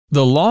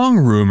The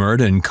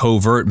long-rumored and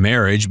covert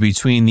marriage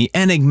between the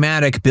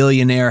enigmatic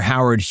billionaire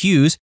Howard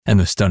Hughes and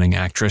the stunning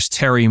actress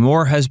Terry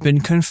Moore has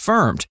been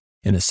confirmed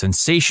in a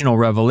sensational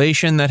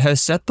revelation that has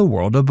set the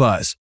world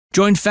abuzz.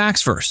 Join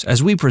Factsverse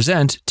as we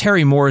present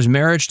Terry Moore's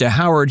marriage to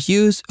Howard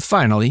Hughes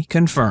finally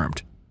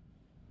confirmed.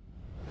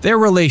 Their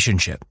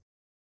relationship.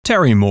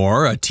 Terry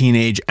Moore, a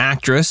teenage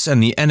actress,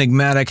 and the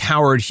enigmatic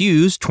Howard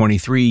Hughes,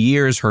 23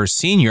 years her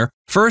senior,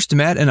 first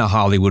met in a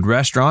Hollywood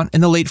restaurant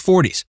in the late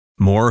 40s.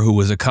 Moore, who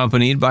was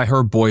accompanied by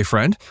her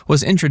boyfriend,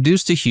 was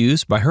introduced to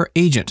Hughes by her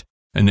agent.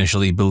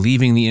 Initially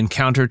believing the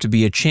encounter to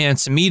be a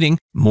chance meeting,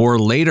 Moore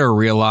later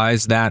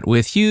realized that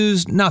with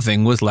Hughes,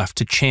 nothing was left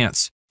to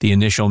chance. The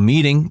initial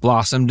meeting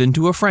blossomed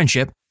into a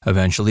friendship,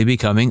 eventually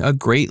becoming a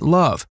great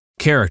love,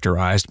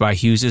 characterized by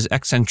Hughes's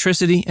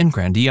eccentricity and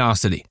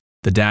grandiosity.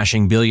 The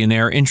dashing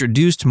billionaire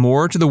introduced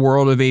Moore to the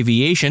world of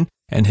aviation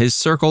and his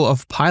circle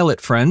of pilot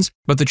friends,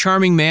 but the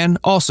charming man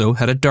also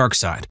had a dark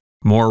side.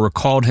 Moore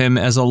recalled him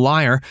as a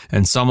liar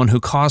and someone who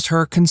caused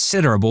her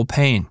considerable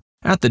pain.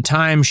 At the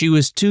time, she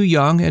was too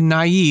young and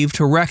naive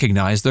to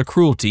recognize the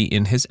cruelty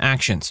in his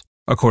actions.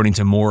 According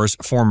to Moore's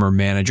former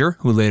manager,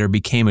 who later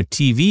became a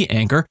TV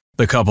anchor,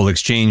 the couple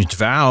exchanged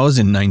vows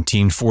in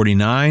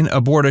 1949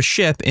 aboard a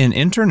ship in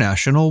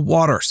international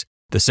waters.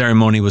 The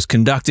ceremony was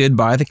conducted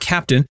by the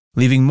captain,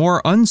 leaving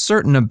Moore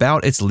uncertain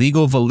about its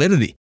legal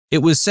validity.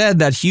 It was said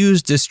that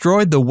Hughes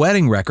destroyed the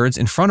wedding records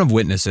in front of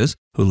witnesses,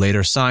 who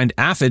later signed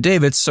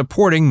affidavits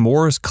supporting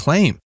Moore's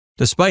claim.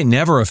 Despite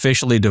never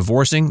officially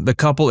divorcing, the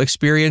couple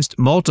experienced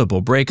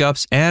multiple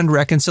breakups and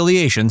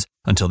reconciliations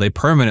until they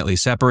permanently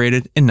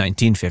separated in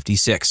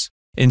 1956.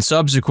 In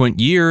subsequent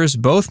years,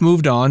 both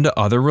moved on to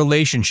other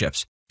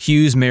relationships.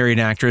 Hughes married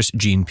actress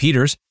Jean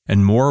Peters,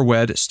 and Moore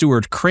wed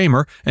Stuart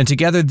Kramer, and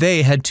together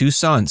they had 2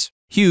 sons.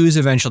 Hughes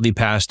eventually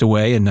passed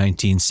away in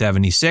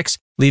 1976,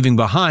 leaving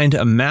behind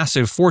a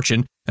massive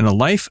fortune and a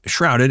life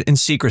shrouded in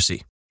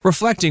secrecy.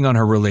 Reflecting on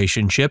her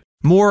relationship,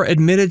 Moore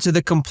admitted to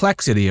the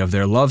complexity of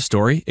their love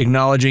story,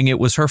 acknowledging it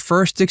was her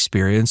first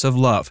experience of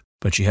love,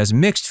 but she has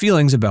mixed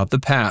feelings about the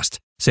past,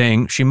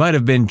 saying she might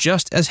have been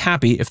just as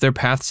happy if their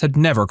paths had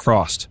never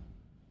crossed.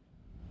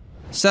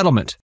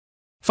 Settlement.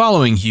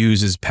 Following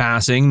Hughes's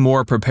passing,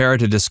 Moore prepared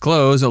to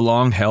disclose a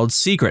long-held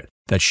secret,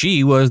 that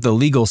she was the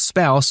legal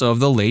spouse of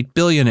the late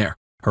billionaire.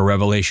 Her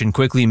revelation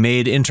quickly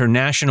made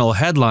international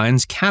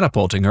headlines,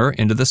 catapulting her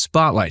into the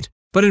spotlight.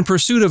 But in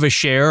pursuit of a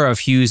share of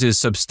Hughes's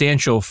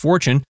substantial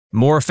fortune,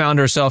 Moore found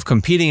herself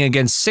competing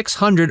against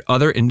 600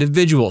 other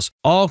individuals,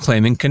 all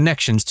claiming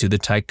connections to the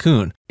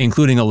tycoon,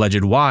 including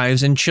alleged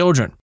wives and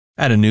children.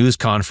 At a news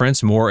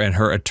conference, Moore and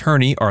her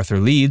attorney, Arthur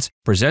Leeds,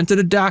 presented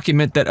a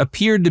document that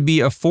appeared to be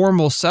a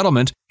formal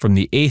settlement from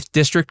the 8th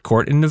District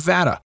Court in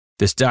Nevada.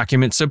 This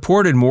document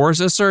supported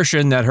Moore's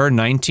assertion that her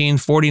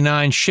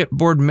 1949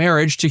 shipboard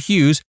marriage to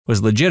Hughes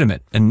was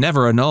legitimate and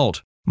never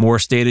annulled. Moore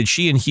stated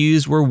she and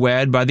Hughes were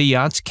wed by the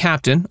yacht's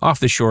captain off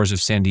the shores of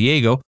San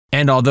Diego,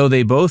 and although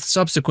they both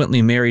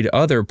subsequently married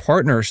other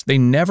partners, they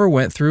never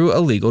went through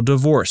a legal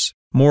divorce.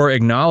 Moore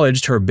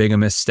acknowledged her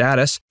bigamous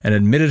status and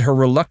admitted her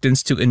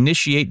reluctance to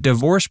initiate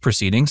divorce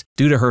proceedings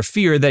due to her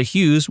fear that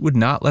Hughes would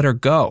not let her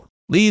go.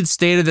 Leeds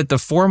stated that the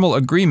formal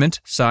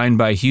agreement, signed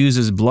by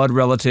Hughes's blood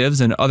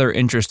relatives and other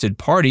interested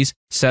parties,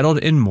 settled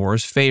in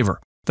Moore's favor.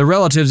 The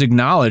relatives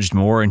acknowledged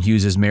Moore and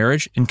Hughes's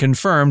marriage and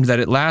confirmed that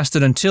it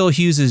lasted until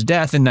Hughes's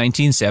death in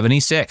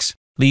 1976.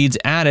 Leeds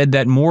added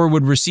that Moore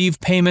would receive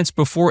payments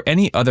before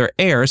any other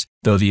heirs,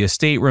 though the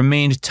estate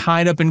remained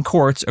tied up in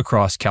courts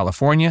across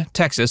California,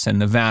 Texas, and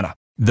Nevada.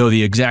 Though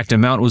the exact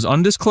amount was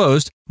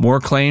undisclosed, Moore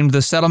claimed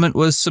the settlement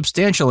was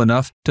substantial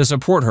enough to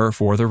support her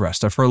for the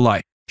rest of her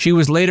life. She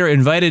was later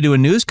invited to a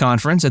news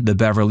conference at the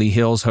Beverly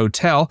Hills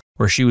Hotel,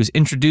 where she was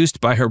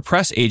introduced by her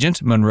press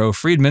agent, Monroe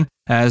Friedman,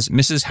 as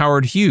Mrs.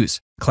 Howard Hughes.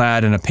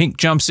 Clad in a pink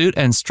jumpsuit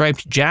and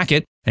striped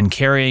jacket and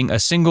carrying a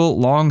single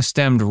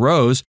long-stemmed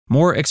rose,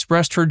 Moore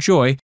expressed her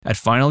joy at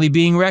finally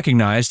being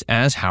recognized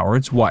as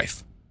Howard's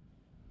wife.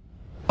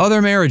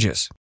 Other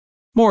marriages.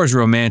 Moore's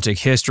romantic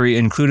history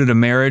included a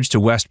marriage to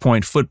West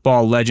Point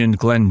football legend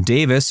Glenn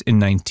Davis in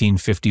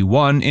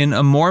 1951 in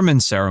a Mormon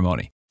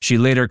ceremony. She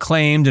later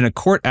claimed in a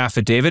court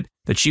affidavit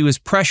that she was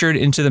pressured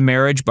into the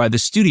marriage by the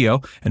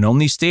studio and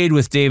only stayed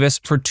with Davis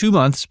for 2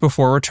 months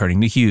before returning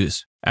to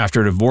Hughes.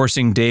 After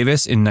divorcing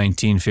Davis in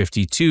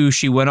 1952,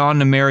 she went on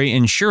to marry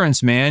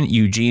insurance man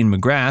Eugene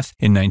McGrath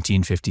in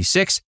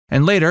 1956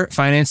 and later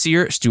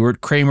financier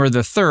Stuart Kramer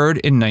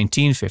III in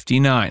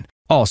 1959,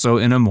 also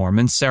in a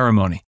Mormon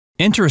ceremony.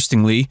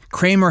 Interestingly,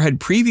 Kramer had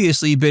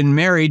previously been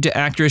married to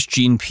actress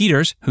Jean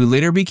Peters, who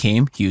later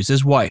became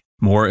Hughes's wife.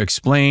 Moore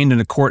explained in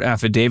a court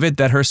affidavit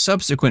that her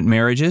subsequent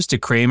marriages to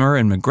Kramer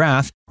and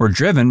McGrath were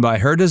driven by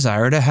her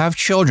desire to have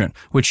children,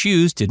 which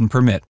Hughes didn't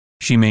permit.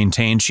 She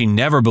maintained she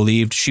never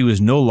believed she was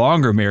no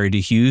longer married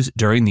to Hughes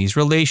during these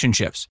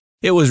relationships.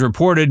 It was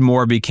reported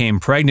Moore became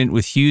pregnant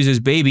with Hughes's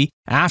baby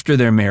after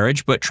their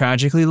marriage but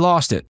tragically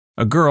lost it,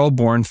 a girl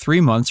born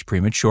 3 months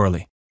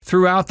prematurely.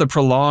 Throughout the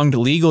prolonged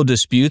legal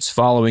disputes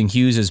following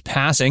Hughes's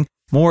passing,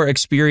 Moore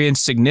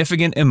experienced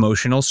significant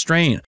emotional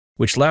strain.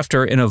 which left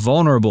her in a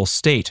vulnerable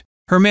state.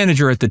 Her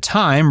manager at the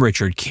time,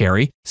 Richard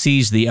Carey,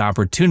 seized the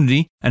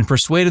opportunity and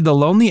persuaded the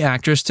lonely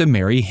actress to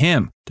marry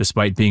him,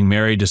 despite being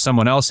married to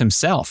someone else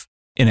himself.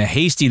 In a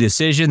hasty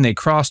decision, they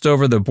crossed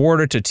over the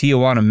border to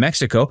Tijuana,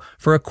 Mexico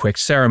for a quick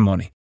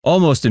ceremony.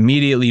 Almost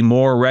immediately,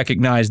 Moore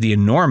recognized the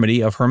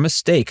enormity of her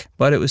mistake,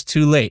 but it was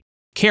too late.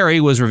 Carey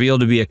was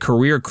revealed to be a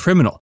career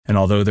criminal, and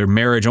although their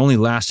marriage only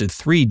lasted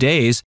 3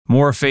 days,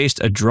 Moore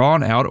faced a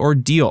drawn-out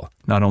ordeal.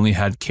 Not only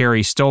had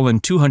Carey stolen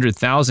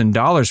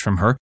 $200,000 from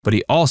her, but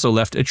he also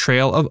left a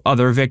trail of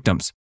other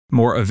victims.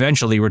 Moore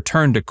eventually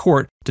returned to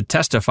court to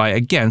testify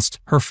against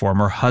her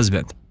former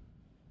husband.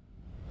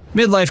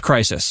 Midlife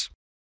crisis.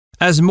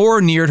 As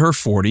Moore neared her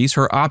 40s,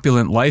 her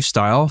opulent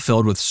lifestyle,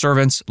 filled with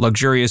servants,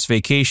 luxurious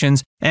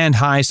vacations, and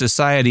high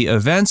society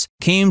events,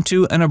 came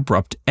to an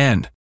abrupt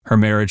end. Her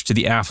marriage to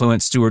the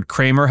affluent Stuart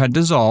Kramer had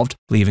dissolved,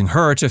 leaving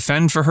her to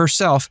fend for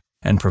herself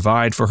and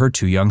provide for her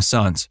 2 young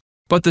sons.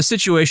 But the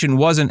situation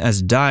wasn't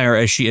as dire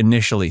as she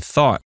initially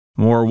thought.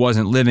 Moore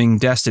wasn't living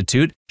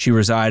destitute. She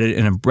resided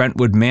in a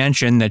Brentwood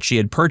mansion that she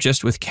had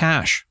purchased with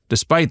cash.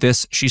 Despite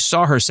this, she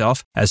saw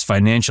herself as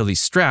financially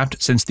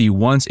strapped since the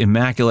once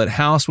immaculate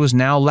house was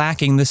now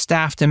lacking the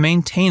staff to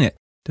maintain it.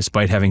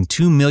 Despite having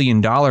 $2 million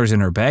in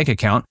her bank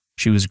account,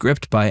 she was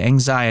gripped by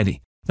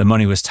anxiety. The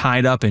money was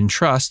tied up in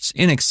trusts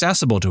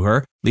inaccessible to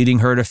her, leading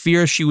her to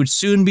fear she would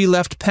soon be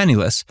left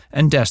penniless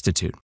and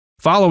destitute.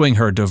 Following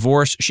her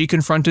divorce, she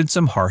confronted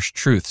some harsh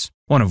truths,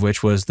 one of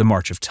which was the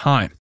march of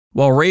time.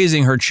 While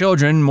raising her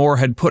children, Moore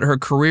had put her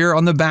career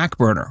on the back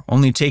burner,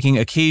 only taking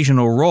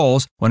occasional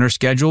roles when her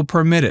schedule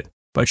permitted.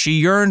 But she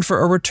yearned for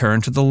a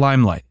return to the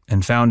limelight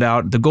and found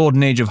out the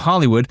golden age of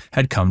Hollywood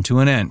had come to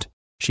an end.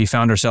 She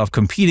found herself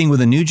competing with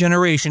a new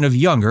generation of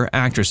younger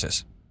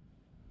actresses.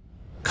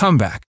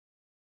 Comeback.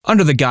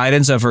 Under the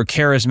guidance of her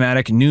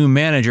charismatic new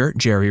manager,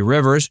 Jerry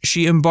Rivers,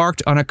 she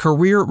embarked on a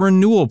career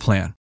renewal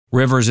plan.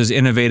 Rivers'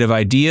 innovative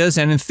ideas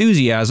and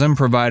enthusiasm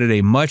provided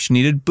a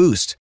much-needed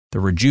boost. The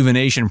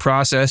rejuvenation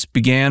process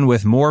began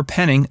with Moore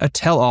penning a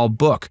tell-all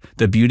book,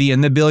 The Beauty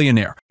and the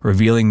Billionaire,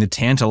 revealing the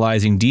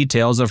tantalizing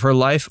details of her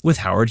life with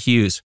Howard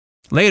Hughes.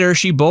 Later,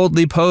 she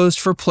boldly posed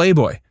for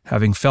Playboy.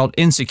 Having felt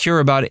insecure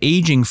about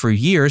aging for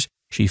years,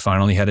 she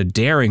finally had a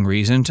daring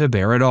reason to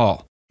bear it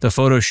all. The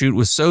photo shoot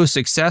was so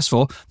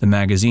successful, the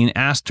magazine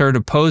asked her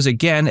to pose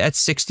again at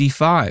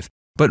 65,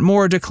 but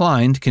Moore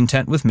declined,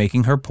 content with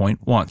making her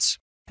point once.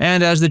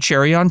 And as the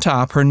cherry on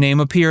top, her name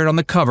appeared on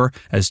the cover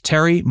as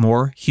Terry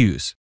Moore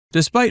Hughes.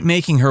 Despite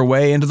making her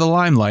way into the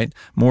limelight,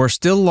 Moore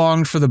still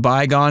longed for the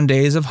bygone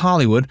days of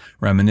Hollywood,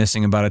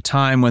 reminiscing about a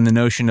time when the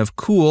notion of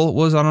cool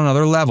was on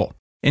another level.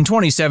 In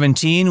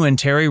 2017, when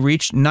Terry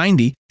reached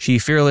 90, she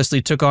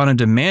fearlessly took on a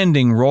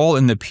demanding role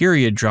in the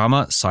period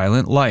drama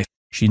Silent Life.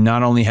 She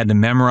not only had to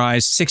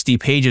memorize 60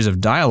 pages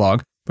of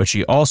dialogue, but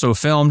she also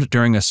filmed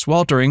during a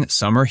sweltering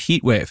summer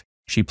heatwave.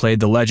 She played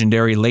the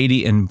legendary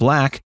Lady in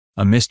Black,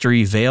 a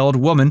mystery-veiled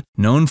woman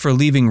known for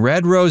leaving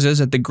red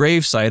roses at the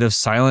gravesite of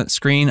silent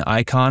screen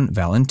icon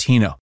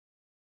Valentino.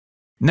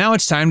 Now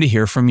it's time to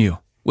hear from you.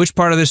 Which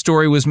part of this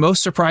story was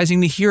most surprising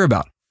to hear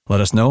about?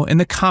 Let us know in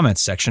the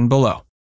comments section below.